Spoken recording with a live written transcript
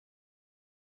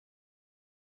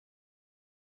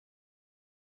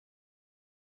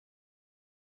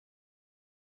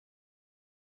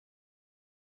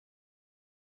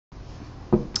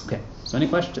So any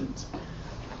questions?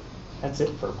 That's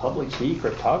it for public key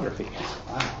cryptography.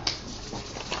 Wow.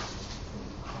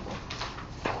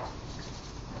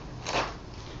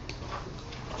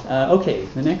 Okay,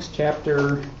 the next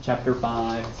chapter, chapter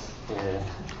 5.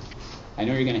 I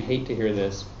know you're going to hate to hear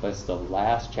this, but it's the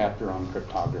last chapter on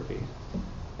cryptography.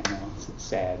 I know, it's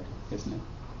sad, isn't it?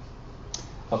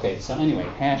 Okay, so anyway,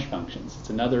 hash functions. It's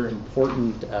another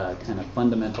important kind of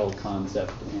fundamental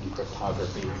concept in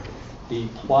cryptography. The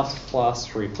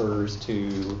plus refers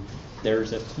to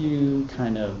there's a few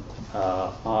kind of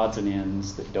odds and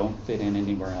ends that don't fit in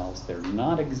anywhere else. They're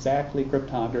not exactly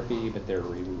cryptography, but they're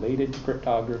related to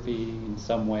cryptography in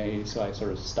some way, so I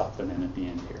sort of stuck them in at the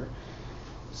end here.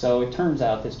 So it turns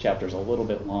out this chapter is a little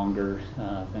bit longer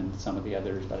than some of the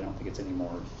others, but I don't think it's any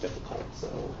more difficult.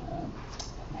 So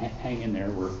hang in there.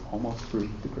 We're almost through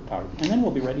the cryptography. And then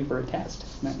we'll be ready for a test.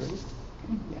 Isn't that ready?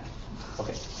 Yeah.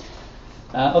 Okay.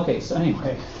 Okay, so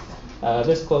anyway,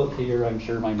 this quote here, I'm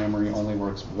sure my memory only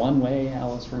works one way,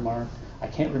 Alice remarked. I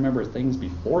can't remember things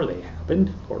before they happened,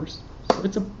 of course.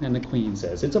 So and the Queen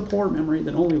says, it's a poor memory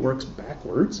that only works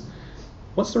backwards.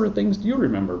 What sort of things do you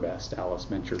remember best? Alice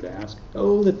ventured to ask.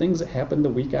 Oh, the things that happened the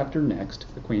week after next,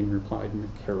 the Queen replied in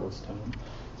a careless tone.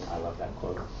 I love that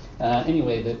quote.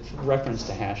 Anyway, the reference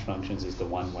to hash functions is the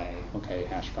one way. Okay,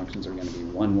 hash functions are going to be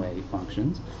one-way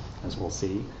functions, as we'll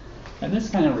see. And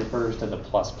this kind of refers to the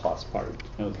plus part,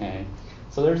 okay?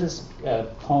 So there's this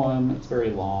poem, it's very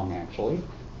long actually,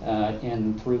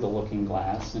 in Through the Looking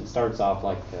Glass, and it starts off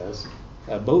like this.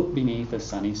 A boat beneath a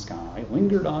sunny sky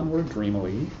lingered onward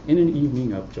dreamily in an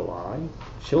evening of July.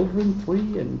 Children 3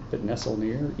 that nestle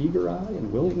near, eager eye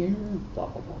and willing ear, blah,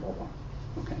 blah, blah, blah, blah.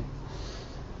 Okay.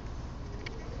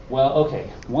 Well, okay,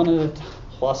 one of the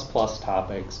plus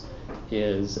topics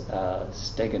is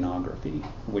steganography,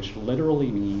 which literally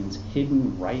means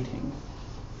hidden writing.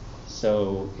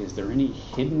 So is there any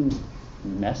hidden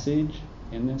message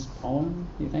in this poem,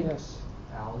 you think? Yes,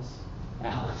 Alice.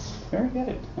 Alice. Very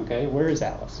good. Okay, where is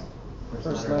Alice?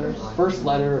 First letter. First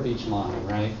letter of each line,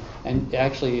 right? And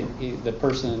actually, the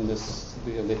person,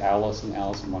 the Alice in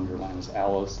Alice in Wonderland is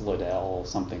Alice Liddell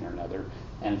something or another,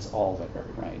 and it's all there,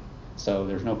 right? So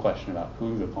there's no question about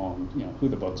who the poem, who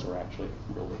the books were actually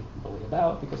really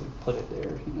about, because they put it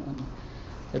there, And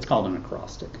it's called an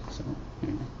acrostic. So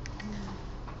anyway.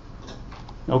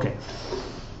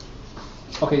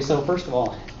 Okay, so first of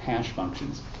all, hash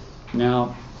functions.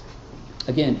 Now,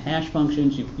 again, hash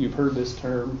functions, you've heard this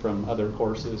term from other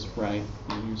courses, right?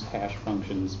 You use hash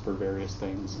functions for various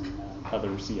things in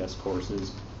other CS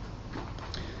courses.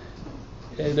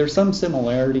 There's some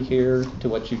similarity here to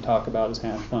what you talk about as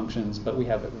hash functions, but we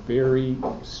have very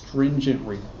stringent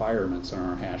requirements on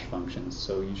our hash functions.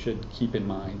 So you should keep in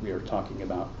mind we are talking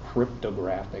about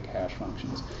cryptographic hash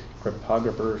functions.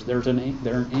 Cryptographers, they're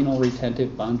an anal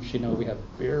retentive bunch. We have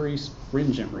very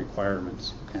stringent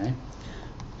requirements. Okay.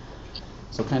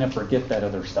 So kind of forget that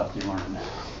other stuff you learned.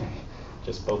 Okay.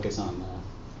 Just focus on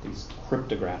these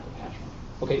cryptographic hash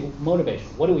functions. Okay. Motivation.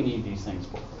 What do we need these things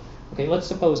for? Okay, let's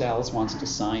suppose Alice wants to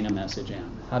sign a message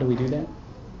in. How do we do that?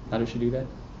 How does she do that?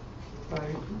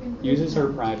 Uses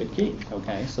her private key.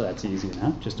 Okay, so that's easy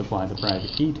enough. Just apply the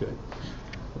private key to it.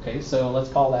 Okay, so let's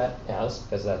call that S,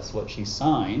 because that's what she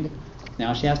signed.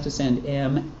 Now she has to send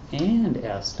M and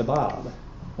S to Bob.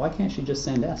 Why can't she just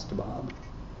send S to Bob?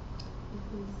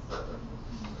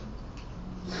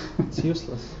 It's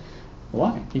useless.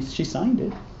 Why? She signed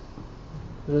it.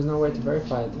 There's no way to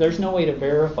verify it. There's no way to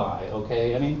verify,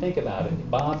 okay? I mean, think about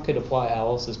it. Bob could apply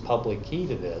Alice's public key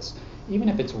to this. Even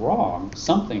if it's wrong,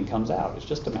 something comes out. It's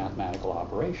just a mathematical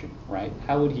operation, right?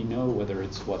 How would he know whether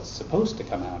it's what's supposed to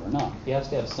come out or not? He has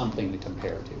to have something to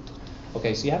compare to.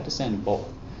 Okay, so you have to send both.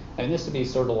 And this would be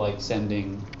sort of like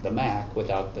sending the Mac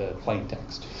without the plain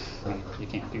text, right? You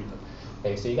can't do that.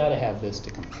 Okay, so you got to have this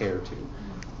to compare to.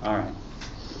 All right.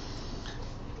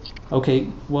 Okay,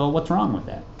 well, what's wrong with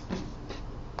that?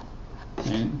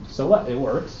 And so what? It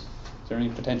works. Is there any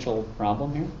potential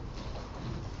problem here?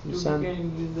 You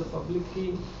can use the public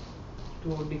key to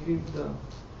decrypt the...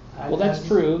 Well, that's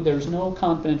true. There's no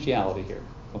confidentiality here.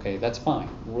 Okay, that's fine.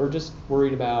 We're just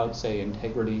worried about, say,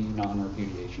 integrity,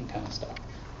 non-repudiation kind of stuff.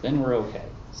 Then we're okay.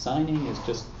 Signing is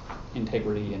just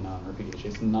integrity and non-repudiation.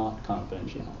 It's not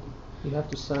confidentiality. You have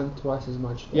to send twice as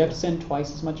much data. You have to send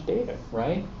twice as much data,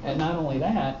 right? And not only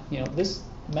that, this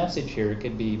message here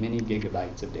could be many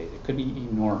gigabytes of data. It could be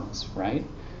enormous, right?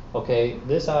 Okay,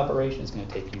 this operation is going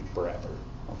to take you forever,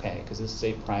 okay, because this is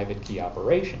a private key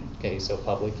operation. Okay, so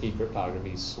public key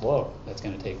cryptography is slow. That's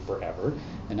going to take forever.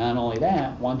 And not only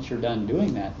that, once you're done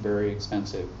doing that very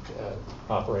expensive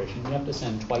operation, you have to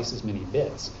send twice as many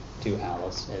bits to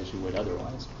Alice as you would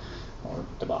otherwise. or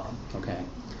to Bob, okay?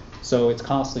 So it's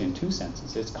costly in two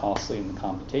senses. It's costly in the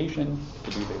computation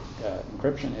to do the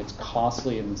encryption. It's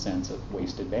costly in the sense of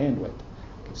wasted bandwidth.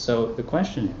 So the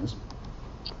question is,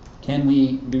 can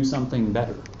we do something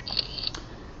better?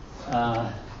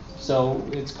 So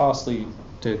it's costly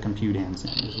to compute and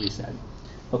send, as we said.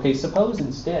 Okay, suppose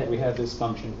instead we have this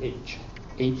function h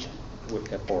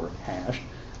for hash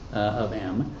of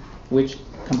m, which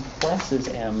compresses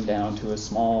m down to a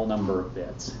small number of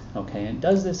bits. Okay, and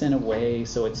does this in a way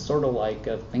so it's sort of like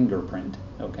a fingerprint.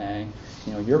 Okay,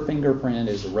 you know, your fingerprint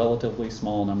is a relatively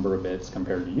small number of bits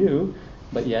compared to you,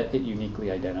 but yet it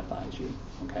uniquely identifies you.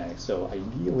 Okay, so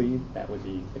ideally that would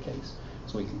be the case.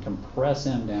 So we can compress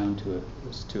m down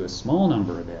to a small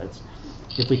number of bits.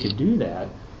 If we could do that,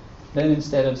 then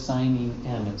instead of signing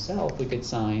m itself, we could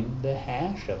sign the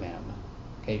hash of m.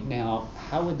 Okay, now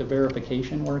how would the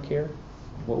verification work here?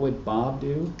 What would Bob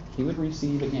do? He would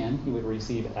receive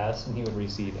S and he would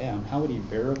receive m. How would he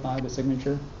verify the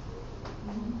signature?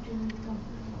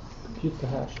 Compute the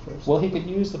hash first. Well, he could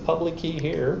use the public key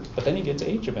here, but then he gets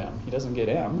h of m. He doesn't get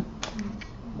m.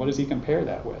 What does he compare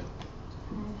that with?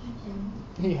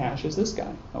 He hashes this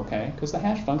guy, okay? Because the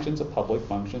hash function's a public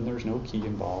function. There's no key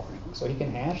involved. So he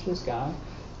can hash this guy.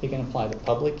 He can apply the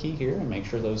public key here and make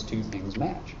sure those two things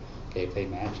match. Okay, if they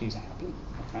match, he's happy,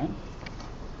 okay?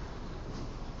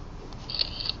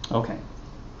 Okay.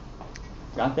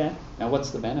 Got that? Now what's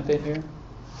the benefit here?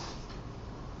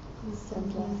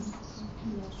 Send less.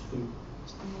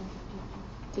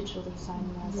 Digitally sign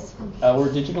less. We're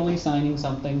digitally signing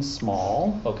something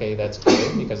small. Okay, that's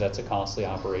good because that's a costly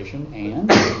operation.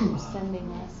 And Sending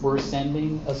less. we're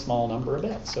sending a small number of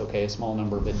bits. Okay, a small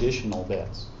number of additional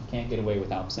bits. You can't get away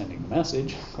without sending the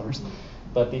message, of course.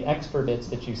 But the extra bits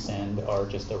that you send are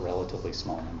just a relatively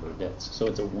small number of bits. So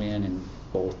it's a win in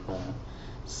both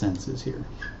senses here.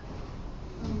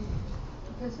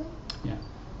 Professor, Yeah.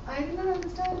 I do not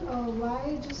understand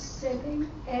why just sending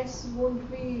S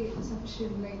won't be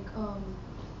sufficient. Like,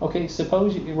 Okay,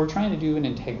 suppose we're trying to do an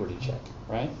integrity check,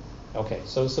 right? Okay,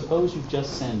 so suppose you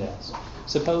just send S.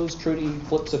 Suppose Trudy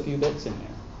flips a few bits in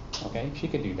there. Okay, she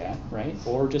could do that, right?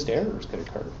 Or just errors could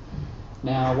occur.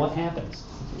 Now, what happens?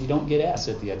 You don't get S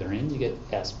at the other end, you get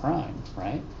S prime,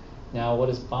 right? Now, what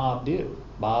does Bob do?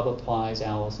 Bob applies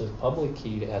Alice's public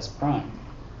key to S prime.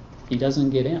 He doesn't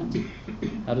get M.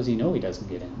 How does he know he doesn't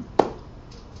get M?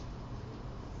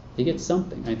 He gets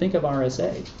something. I think of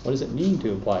RSA. What does it mean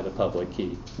to apply the public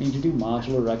key? It means you do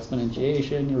modular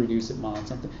exponentiation, you reduce it mod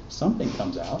something. Something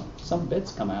comes out. Some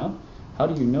bits come out. How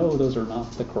do you know those are not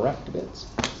the correct bits?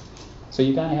 So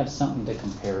you gotta have something to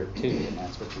compare it to, and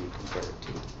that's what you compare it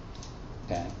to.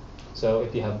 Okay? So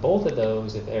if you have both of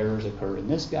those, if errors occur in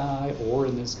this guy, or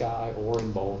in this guy, or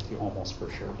in both, you almost for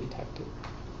sure detect it.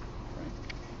 Right.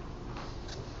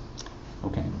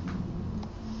 Okay.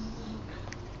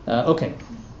 Okay.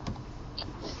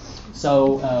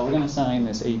 So we're going to assign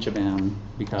this h of m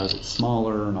because it's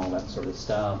smaller and all that sort of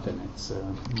stuff, and it's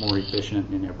more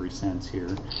efficient in every sense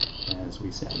here, as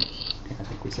we said. Okay, I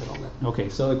think we said all that. Okay,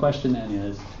 so the question then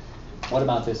is, what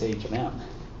about this h of m?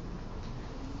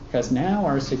 Because now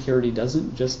our security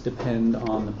doesn't just depend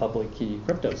on the public key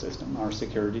crypto system. Our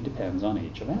security depends on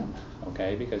h of m,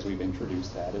 okay? Because we've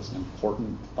introduced that as an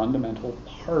important fundamental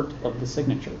part of the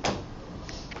signature.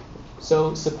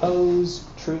 So suppose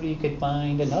Trudy could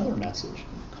find another message,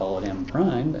 call it m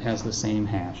prime, that has the same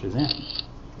hash as m.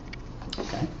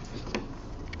 Okay?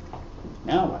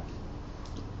 Now what?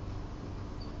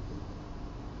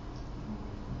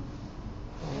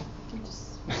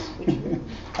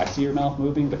 I see your mouth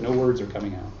moving, but no words are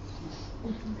coming out.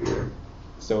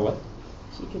 So what?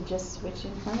 She could just switch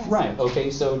in front of us. Right, okay,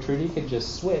 so Trudy could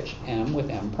just switch m with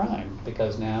m prime,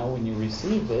 because now when you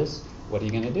receive this, what are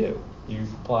you going to do? You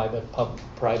apply the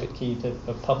public key to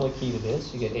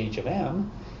this, you get h of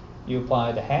m. You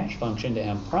apply the hash function to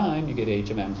m prime, you get h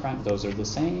of m prime. Those are the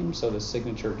same, so the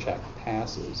signature check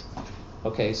passes.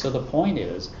 Okay, so the point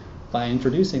is, by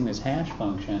introducing this hash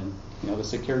function, the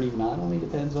security not only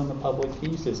depends on the public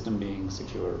key system being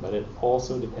secure, but it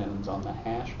also depends on the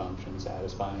hash function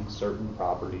satisfying certain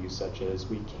properties, such as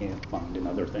we can't find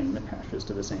another thing that hashes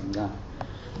to the same guy.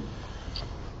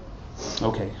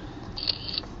 Okay.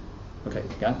 Okay,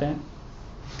 got that?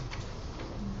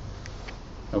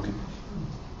 Okay.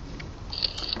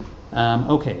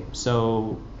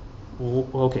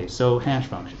 So hash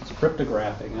functions,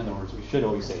 cryptographic. In other words, we should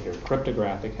always say here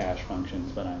cryptographic hash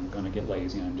functions, but I'm going to get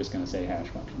lazy and I'm just going to say hash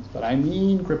functions. But I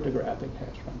mean cryptographic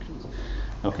hash functions.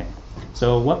 Okay.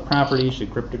 So what properties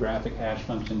should cryptographic hash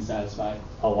functions satisfy?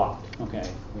 A lot. Okay.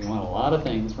 We want a lot of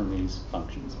things from these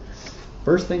functions.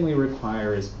 First thing we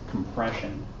require is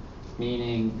compression.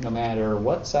 meaning no matter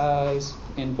what size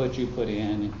input you put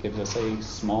in, it gives us a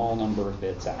small number of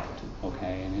bits out,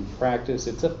 okay? And in practice,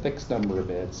 it's a fixed number of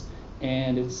bits,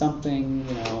 and it's something,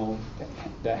 you know,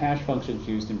 the hash functions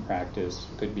used in practice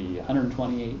could be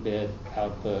 128-bit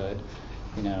output,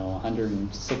 you know,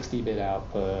 160-bit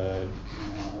output,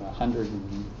 you know,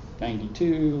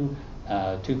 192,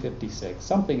 256,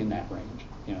 something in that range,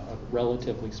 you know, a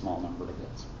relatively small number of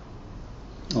bits.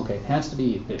 Okay, it has to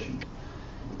be efficient.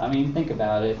 I mean, think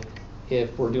about it.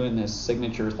 If we're doing this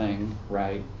signature thing,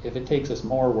 right, if it takes us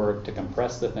more work to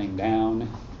compress the thing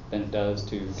down than it does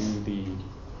to do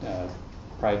the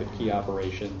private key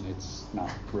operation, it's not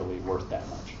really worth that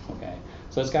much, okay?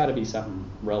 So it's got to be something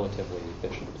relatively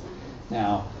efficient.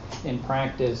 Now, in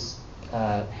practice,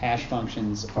 hash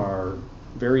functions are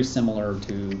very similar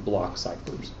to block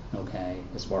ciphers, okay,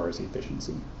 as far as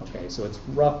efficiency, okay? So it's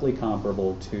roughly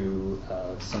comparable to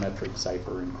symmetric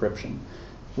cipher encryption,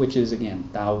 which is, again,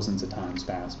 thousands of times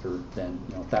faster than,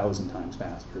 you know, 1,000 times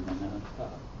faster than a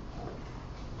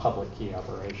public key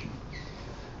operation.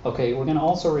 Okay, we're going to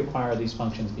also require these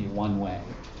functions be one way,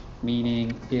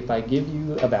 meaning if I give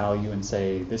you a value and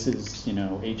say this is, you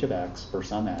know, h of x for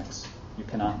some x, you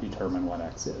cannot determine what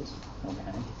x is,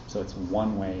 okay? So it's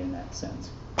one way in that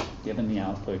sense. Given the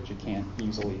output, you can't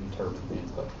easily determine the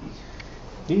input.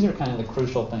 These are kind of the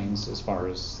crucial things as far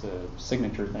as the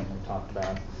signature thing we talked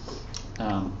about.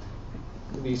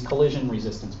 These collision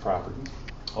resistance properties.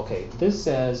 Okay, this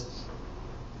says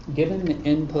given the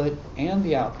input and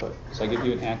the output, so I give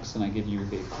you an x and I give you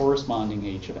the corresponding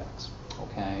h of x,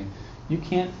 okay? You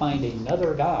can't find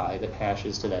another die that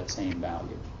hashes to that same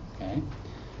value, okay?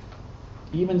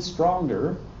 Even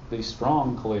stronger, the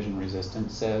strong collision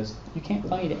resistance says you can't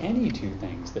find any two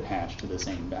things that hash to the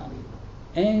same value.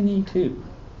 Any two,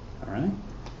 all right?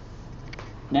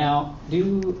 Now,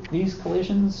 do these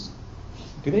collisions,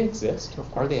 do they exist?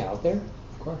 Are they out there?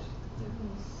 Of course.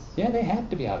 Yeah, they have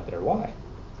to be out there. Why?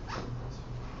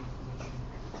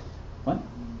 What?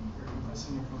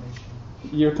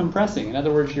 You're compressing. In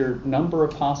other words, your number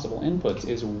of possible inputs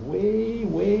is way,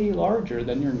 way larger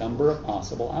than your number of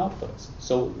possible outputs.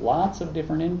 So lots of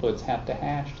different inputs have to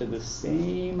hash to the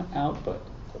same output.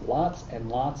 Lots and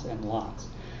lots and lots.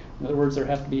 In other words, there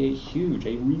have to be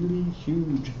a really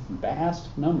huge,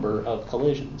 vast number of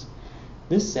collisions.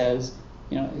 This says,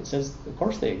 you know, it says, of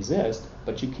course they exist,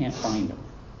 but you can't find them.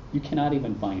 You cannot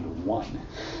even find one.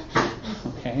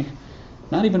 Okay?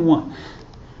 Not even one.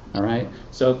 All right?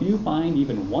 So if you find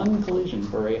even one collision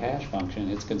for a hash function,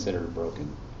 it's considered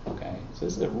broken. Okay? So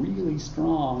this is a really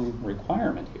strong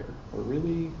requirement here. We're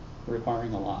really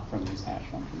requiring a lot from these hash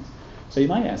functions. So you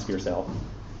might ask yourself,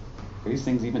 do these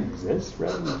things even exist,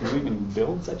 right? Can you even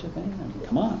build such a thing? I mean,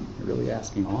 come on, you're really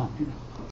asking a lot here.